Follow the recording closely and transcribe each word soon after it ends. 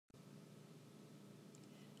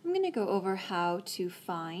I'm going to go over how to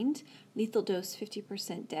find lethal dose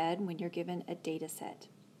 50% dead when you're given a data set.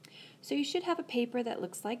 So you should have a paper that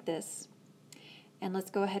looks like this, and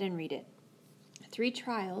let's go ahead and read it. 3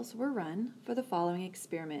 trials were run for the following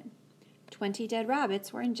experiment. 20 dead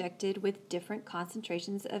rabbits were injected with different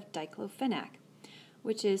concentrations of diclofenac,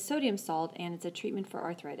 which is sodium salt, and it's a treatment for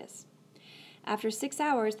arthritis. After 6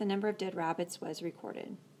 hours, the number of dead rabbits was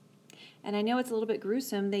recorded. And I know it's a little bit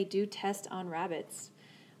gruesome. They do test on rabbits.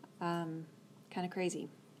 Kind of crazy.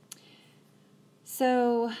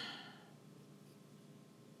 So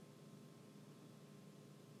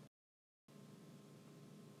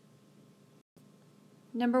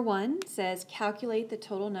number 1 says calculate the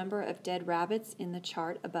total number of dead rabbits in the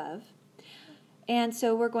chart above. And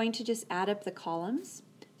so we're going to just add up the columns.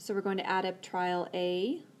 So we're going to add up trial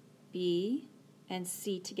A, B, and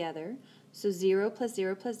C together. So 0 plus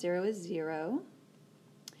 0 plus 0 is 0.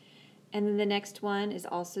 And then the next one is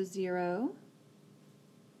also 0.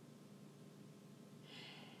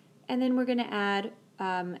 And then we're going to add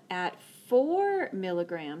at 4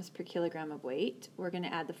 milligrams per kilogram of weight, we're going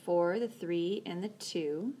to add the 4, the 3, and the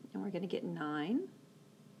 2, and we're going to get 9.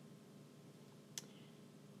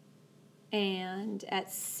 And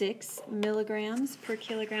at 6 milligrams per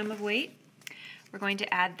kilogram of weight, we're going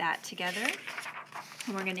to add that together,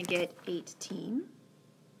 and we're going to get 18.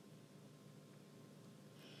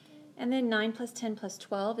 And then 9 plus 10 plus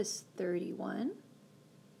 12 is 31.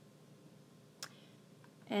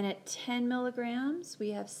 And at 10 milligrams, we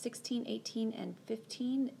have 16, 18, and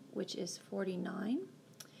 15, which is 49.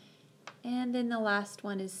 And then the last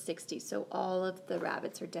one is 60, so all of the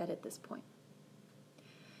rabbits are dead at this point.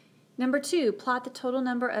 Number 2, plot the total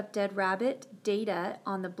number of dead rabbit data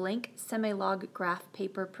on the blank semi-log graph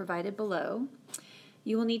paper provided below.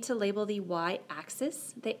 You will need to label the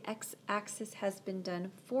y-axis. The x-axis has been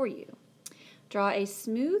done for you. Draw a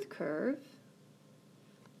smooth curve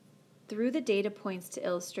through the data points to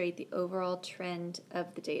illustrate the overall trend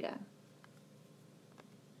of the data.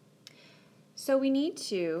 So we need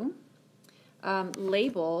to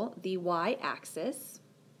label the y-axis.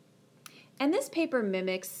 And this paper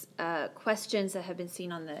mimics questions that have been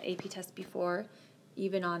seen on the AP test before,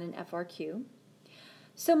 even on an FRQ.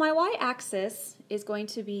 So my y-axis is going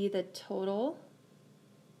to be the total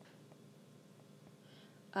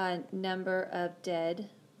number of dead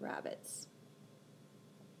rabbits.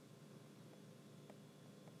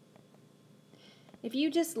 If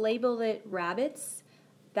you just label it rabbits,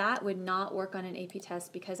 that would not work on an AP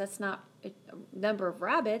test because that's not a number of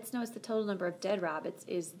rabbits. No, it's the total number of dead rabbits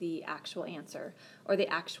is the actual answer, or the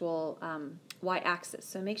actual y-axis.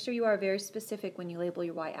 So make sure you are very specific when you label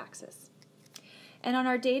your y-axis. And on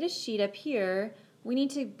our data sheet up here, we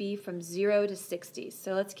need to be from 0 to 60.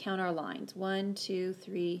 So let's count our lines. 1, 2,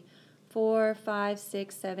 3, 4, 5,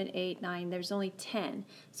 6, 7, 8, 9. There's only 10.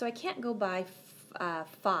 So I can't go by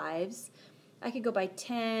 5s. I could go by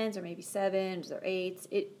 10s or maybe 7s or 8s.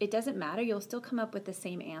 It doesn't matter. You'll still come up with the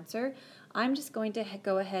same answer. I'm just going to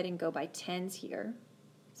go ahead and go by 10s here.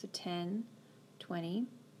 So 10, 20,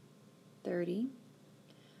 30,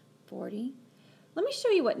 40. Let me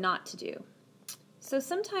show you what not to do. So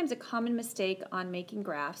sometimes a common mistake on making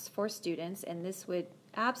graphs for students, and this would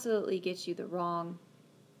absolutely get you the wrong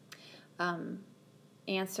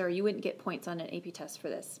answer. You wouldn't get points on an AP test for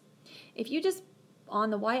this. If you just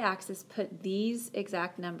on the y-axis put these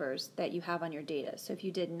exact numbers that you have on your data. So if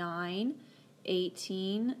you did 9,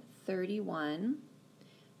 18, 31,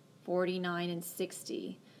 49, and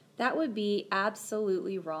 60, that would be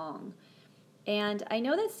absolutely wrong. And I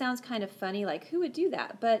know that sounds kind of funny, like who would do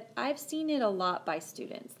that? But I've seen it a lot by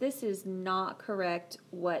students. This is not correct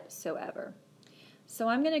whatsoever. So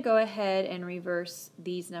I'm going to go ahead and reverse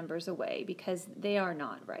these numbers away because they are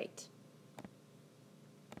not right.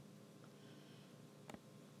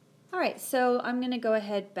 All right, so I'm going to go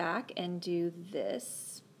ahead back and do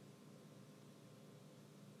this.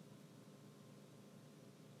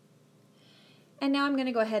 And now I'm going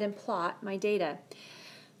to go ahead and plot my data.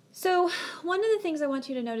 So one of the things I want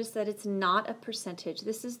you to notice that it's not a percentage.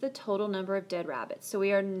 This is the total number of dead rabbits. So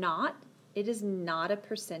it is not a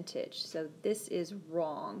percentage. So this is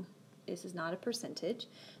wrong. This is not a percentage.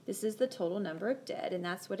 This is the total number of dead, and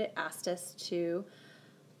that's what it asked us to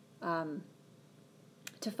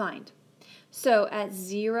find. So at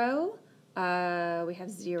 0, we have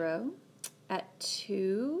 0. At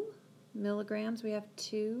 2 milligrams, we have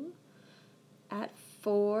 2. At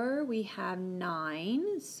 4, we have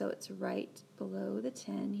 9, so it's right below the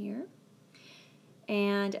 10 here.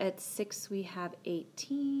 And at 6, we have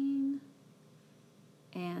 18.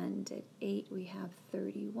 And at 8, we have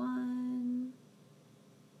 31.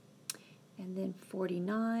 And and then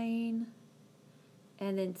 49,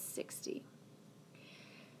 and then 60.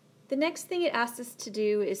 The next thing it asks us to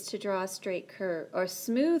do is to draw a straight curve or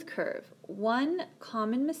smooth curve. One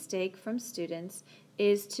common mistake from students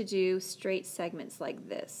is to do straight segments like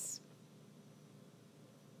this.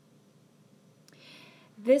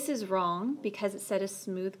 This is wrong because it said a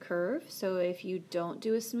smooth curve, so if you don't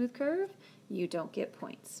do a smooth curve, you don't get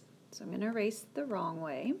points. So I'm going to erase the wrong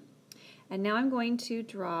way. And now I'm going to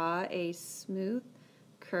draw a smooth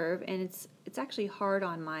curve, and it's actually hard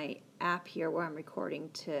on my app here where I'm recording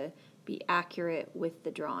to be accurate with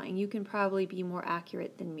the drawing. You can probably be more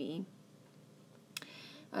accurate than me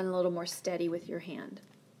and a little more steady with your hand.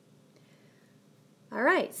 All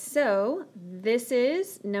right, so this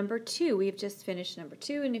is number 2. We've just finished number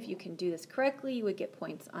 2, and if you can do this correctly, you would get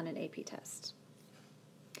points on an AP test.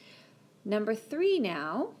 Number 3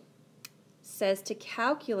 now says to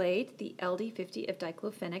calculate the LD50 of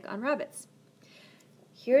diclofenac on rabbits.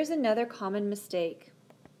 Here's another common mistake.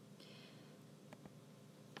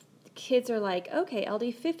 The kids are like, okay,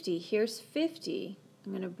 LD50, here's 50.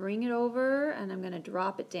 I'm going to bring it over and I'm going to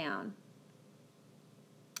drop it down.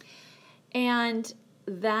 And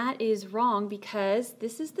that is wrong because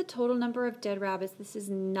this is the total number of dead rabbits. This is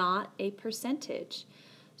not a percentage.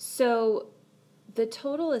 So the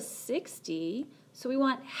total is 60, so we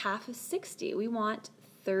want half of 60. We want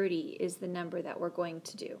 30 is the number that we're going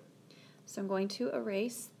to do. So I'm going to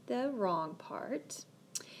erase the wrong part,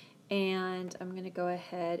 and I'm going to go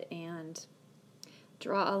ahead and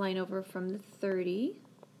draw a line over from the 30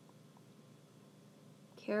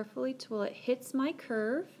 carefully till it hits my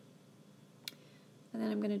curve. And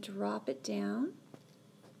then I'm going to drop it down.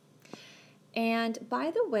 And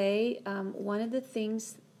by the way, one of the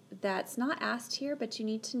things that's not asked here, but you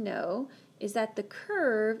need to know, is that the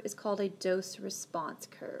curve is called a dose-response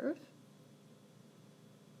curve.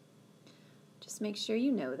 Just make sure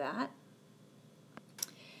you know that.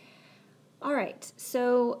 All right,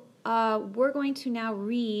 so we're going to now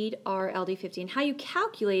read our LD50. And how you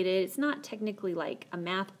calculate it, it's not technically like a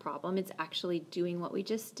math problem. It's actually doing what we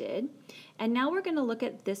just did. And now we're going to look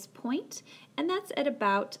at this point, and that's at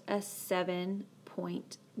about a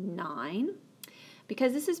 7.9.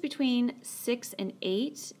 Because this is between 6 and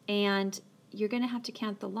 8, and you're going to have to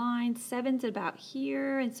count the lines. 7's about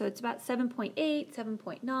here, and so it's about 7.8,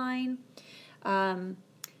 7.9. And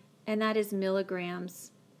that is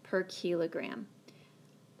milligrams per kilogram.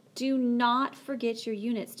 Do not forget your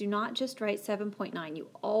units. Do not just write 7.9. You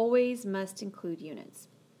always must include units.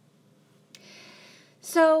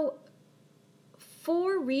 So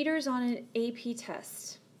for readers on an AP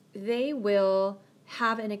test, they will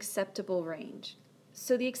have an acceptable range.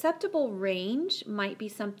 So the acceptable range might be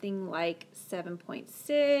something like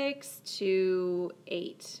 7.6 to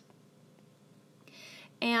 8.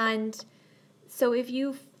 And so if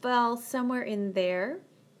you fell somewhere in there,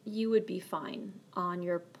 you would be fine on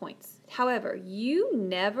your points. However, you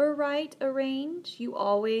never write a range. You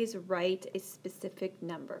always write a specific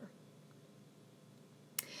number.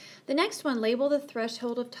 The next one, label the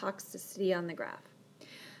threshold of toxicity on the graph.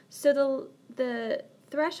 So the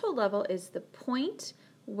threshold level is the point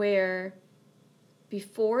where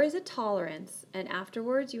before is a tolerance and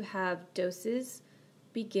afterwards you have doses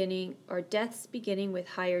beginning or deaths beginning with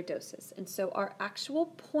higher doses. And so our actual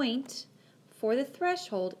point for the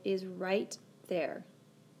threshold is right there.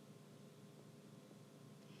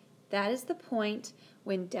 That is the point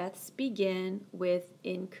when deaths begin with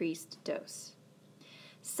increased dose.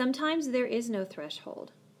 Sometimes there is no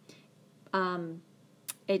threshold.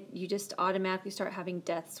 You just automatically start having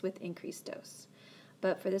deaths with increased dose.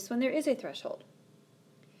 But for this one, there is a threshold.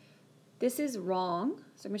 This is wrong,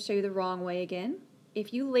 so I'm going to show you the wrong way again.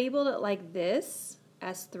 If you labeled it like this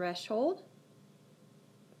as threshold,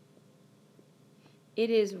 it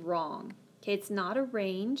is wrong. Okay, it's not a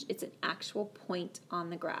range, it's an actual point on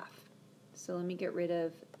the graph. So let me get rid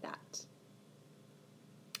of that.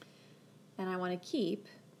 And I want to keep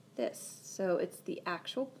this, so it's the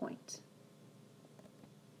actual point.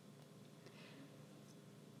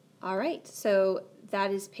 All right, so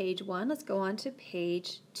that is page 1. Let's go on to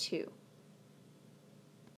page 2.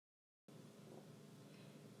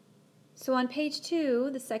 So on page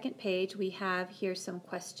 2, the second page, we have here some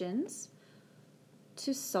questions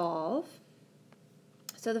to solve.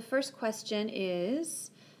 So the first question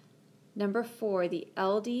is number 4. The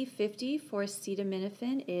LD50 for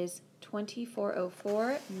acetaminophen is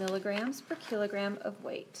 2404 milligrams per kilogram of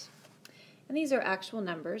weight. And these are actual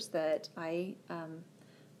numbers that I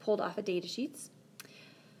pulled off of data sheets.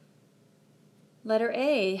 Letter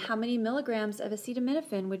A, how many milligrams of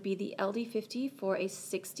acetaminophen would be the LD50 for a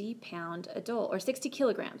 60-pound adult, or 60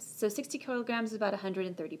 kilograms? So 60 kilograms is about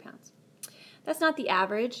 130 pounds. That's not the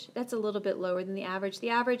average. That's a little bit lower than the average. The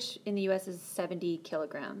average in the U.S. is 70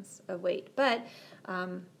 kilograms of weight, but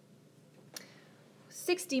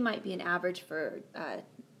 60 might be an average for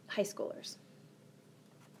high schoolers.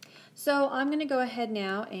 So I'm going to go ahead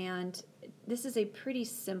now, and this is a pretty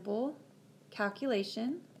simple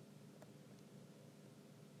calculation.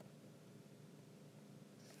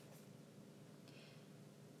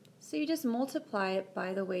 So you just multiply it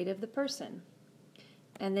by the weight of the person.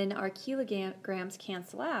 And then our kilograms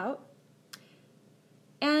cancel out.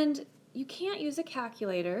 And you can't use a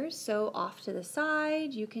calculator, so off to the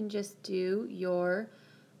side, you can just do your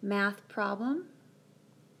math problem.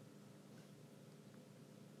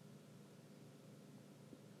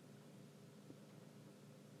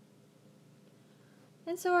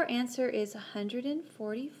 And so our answer is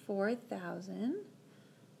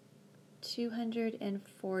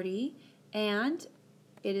 144,240, and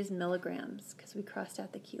it is milligrams because we crossed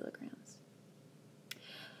out the kilograms.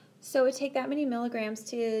 So it would take that many milligrams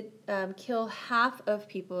to kill half of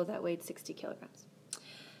people that weighed 60 kilograms.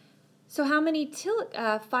 So how many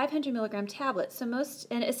 500 milligram tablets? So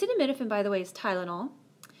and acetaminophen, by the way, is Tylenol.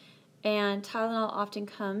 And Tylenol often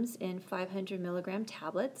comes in 500 milligram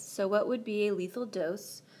tablets. So what would be a lethal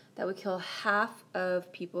dose that would kill half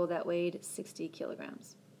of people that weighed 60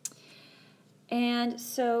 kilograms? And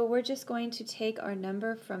so we're just going to take our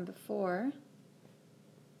number from before,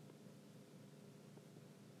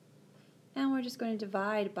 and we're just going to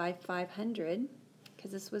divide by 500,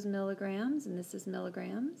 because this was milligrams and this is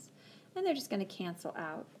milligrams, and they're just going to cancel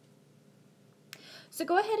out. So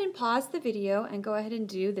go ahead and pause the video and go ahead and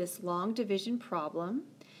do this long division problem.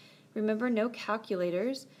 Remember, no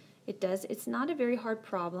calculators. It's not a very hard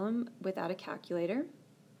problem without a calculator.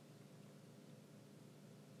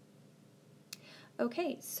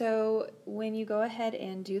 Okay, so when you go ahead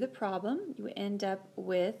and do the problem, you end up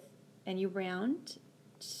with, and you round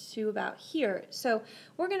to about here. So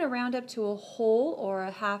we're going to round up to a whole or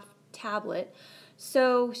a half tablet.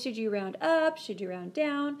 So should you round up? Should you round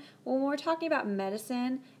down? When we're talking about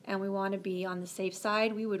medicine and we want to be on the safe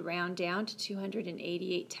side, we would round down to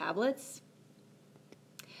 288 tablets.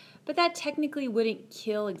 But that technically wouldn't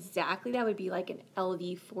kill exactly. That would be like an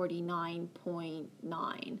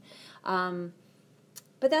LD49.9.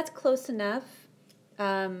 But that's close enough.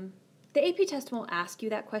 The AP test won't ask you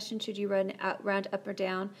that question, should you round up or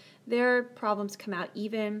down. Their problems come out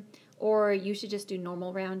even, or you should just do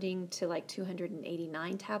normal rounding to like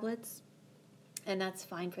 289 tablets, and that's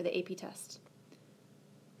fine for the AP test.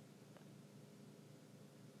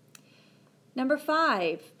 Number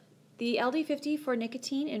 5, the LD50 for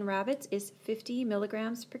nicotine in rabbits is 50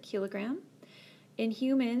 milligrams per kilogram. In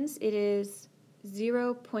humans, it is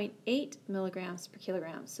 0.8 milligrams per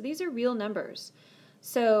kilogram. So these are real numbers.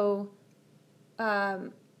 So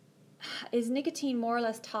is nicotine more or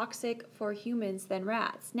less toxic for humans than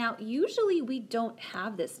rats? Now, usually we don't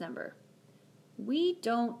have this number. We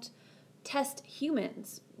don't test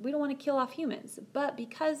humans. We don't want to kill off humans. But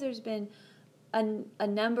because there's been a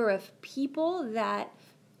number of people that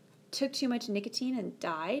took too much nicotine and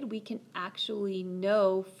died, we can actually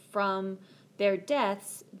know from their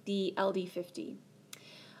deaths the LD50.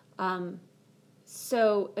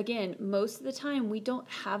 So again, most of the time we don't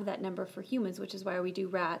have that number for humans, which is why we do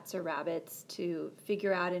rats or rabbits to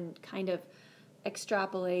figure out and kind of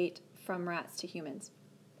extrapolate from rats to humans.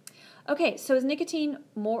 Okay, so is nicotine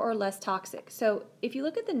more or less toxic? So if you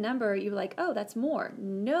look at the number, you're like, oh, that's more.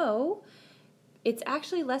 No, it's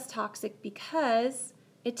actually less toxic because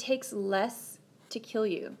it takes less to kill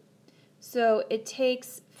you. So it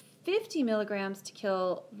takes 50 milligrams to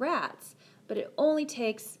kill rats, but it only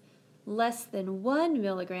takes less than 1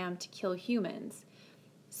 milligram to kill humans.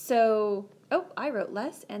 So, oh, I wrote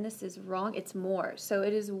less, and this is wrong. It's more. So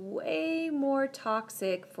it is way more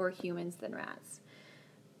toxic for humans than rats.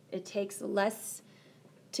 It takes less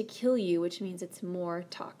to kill you, which means it's more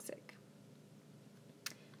toxic.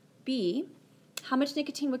 B, how much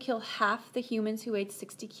nicotine would kill half the humans who weighed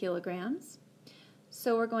 60 kilograms?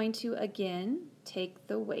 So we're going to, again, take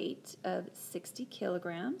the weight of 60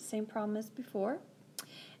 kilograms, same problem as before.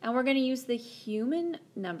 And we're going to use the human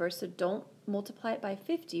number, so don't multiply it by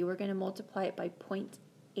 50. We're going to multiply it by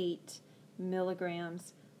 0.8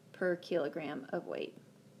 milligrams per kilogram of weight.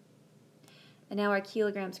 And now our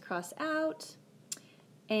kilograms cross out.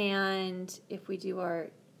 And if we do our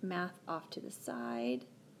math off to the side,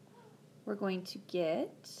 we're going to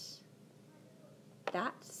get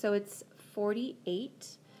that. So it's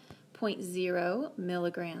 48.0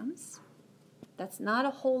 milligrams. That's not a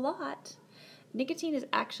whole lot. Nicotine is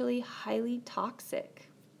actually highly toxic.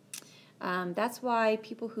 That's why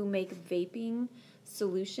people who make vaping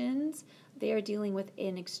solutions, they are dealing with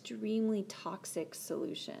an extremely toxic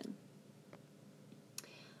solution.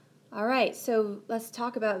 All right, so let's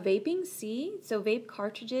talk about vaping. So vape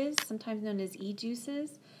cartridges, sometimes known as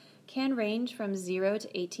e-juices, can range from 0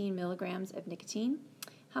 to 18 milligrams of nicotine.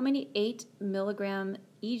 How many 8 milligram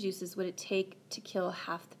e-juices would it take to kill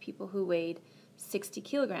half the people who weighed 60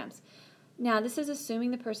 kilograms? Now, this is assuming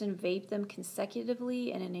the person vaped them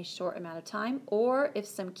consecutively and in a short amount of time, or if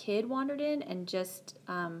some kid wandered in and just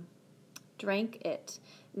drank it.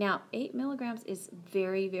 Now, 8 milligrams is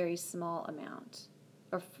very, very small amount.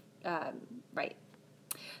 Right.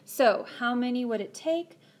 So how many would it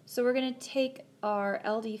take? So we're going to take our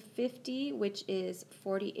LD50, which is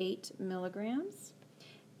 48 milligrams,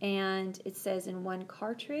 and it says in one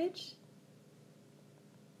cartridge.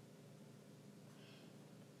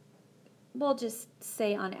 We'll just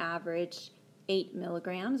say on average 8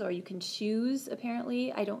 milligrams, or you can choose,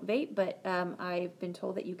 apparently. I don't vape, but I've been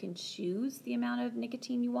told that you can choose the amount of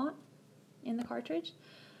nicotine you want in the cartridge.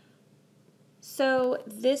 So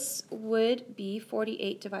this would be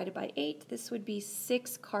 48 divided by 8. This would be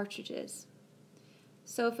 6 cartridges.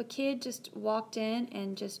 So if a kid just walked in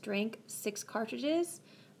and just drank 6 cartridges,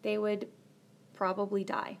 they would probably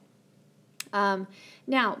die.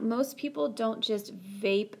 Now, most people don't just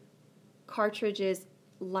vape cartridges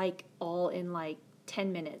all in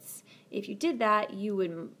 10 minutes. If you did that, you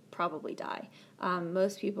would probably die.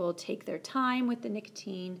 Most people take their time with the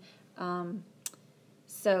nicotine.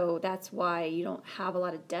 So that's why you don't have a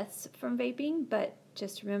lot of deaths from vaping, but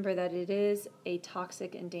just remember that it is a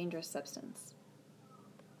toxic and dangerous substance.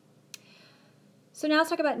 So now let's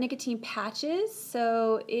talk about nicotine patches.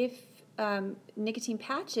 So if nicotine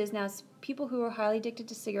patches, now people who are highly addicted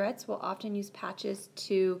to cigarettes will often use patches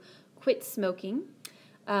to quit smoking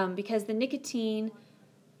because the nicotine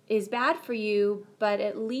is bad for you, but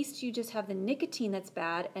at least you just have the nicotine that's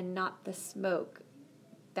bad and not the smoke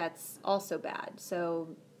that's also bad. So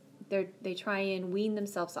they try and wean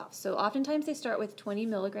themselves off. So oftentimes they start with 20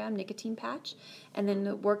 milligram nicotine patch and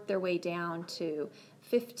then work their way down to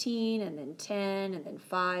 15 and then 10 and then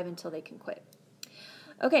 5 until they can quit.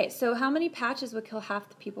 Okay, so how many patches would kill half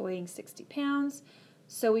the people weighing 60 pounds?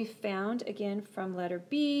 So we found, again, from letter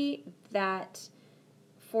B, that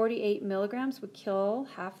 48 milligrams would kill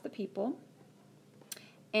half the people.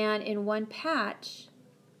 And in one patch,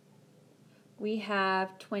 we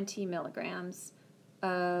have 20 milligrams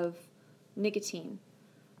of nicotine.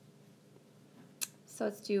 So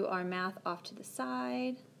let's do our math off to the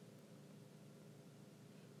side.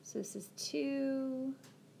 So this is 2.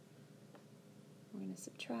 We're going to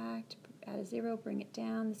subtract, add a 0, bring it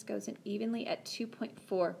down. This goes in evenly at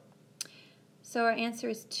 2.4. So our answer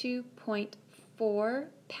is 2.4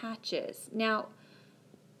 patches. Now,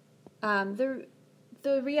 the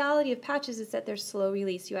reality of patches is that they're slow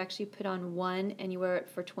release. You actually put on one and you wear it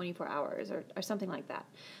for 24 hours or something like that.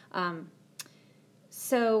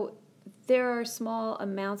 So there are small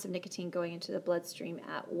amounts of nicotine going into the bloodstream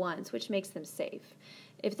at once, which makes them safe.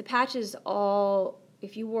 If the patches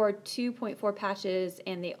if you wore 2.4 patches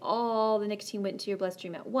and the nicotine went into your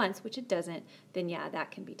bloodstream at once, which it doesn't, then yeah, that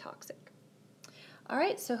can be toxic. All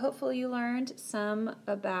right, so hopefully you learned some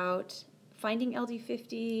about finding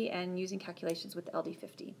LD50 and using calculations with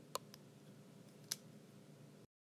LD50.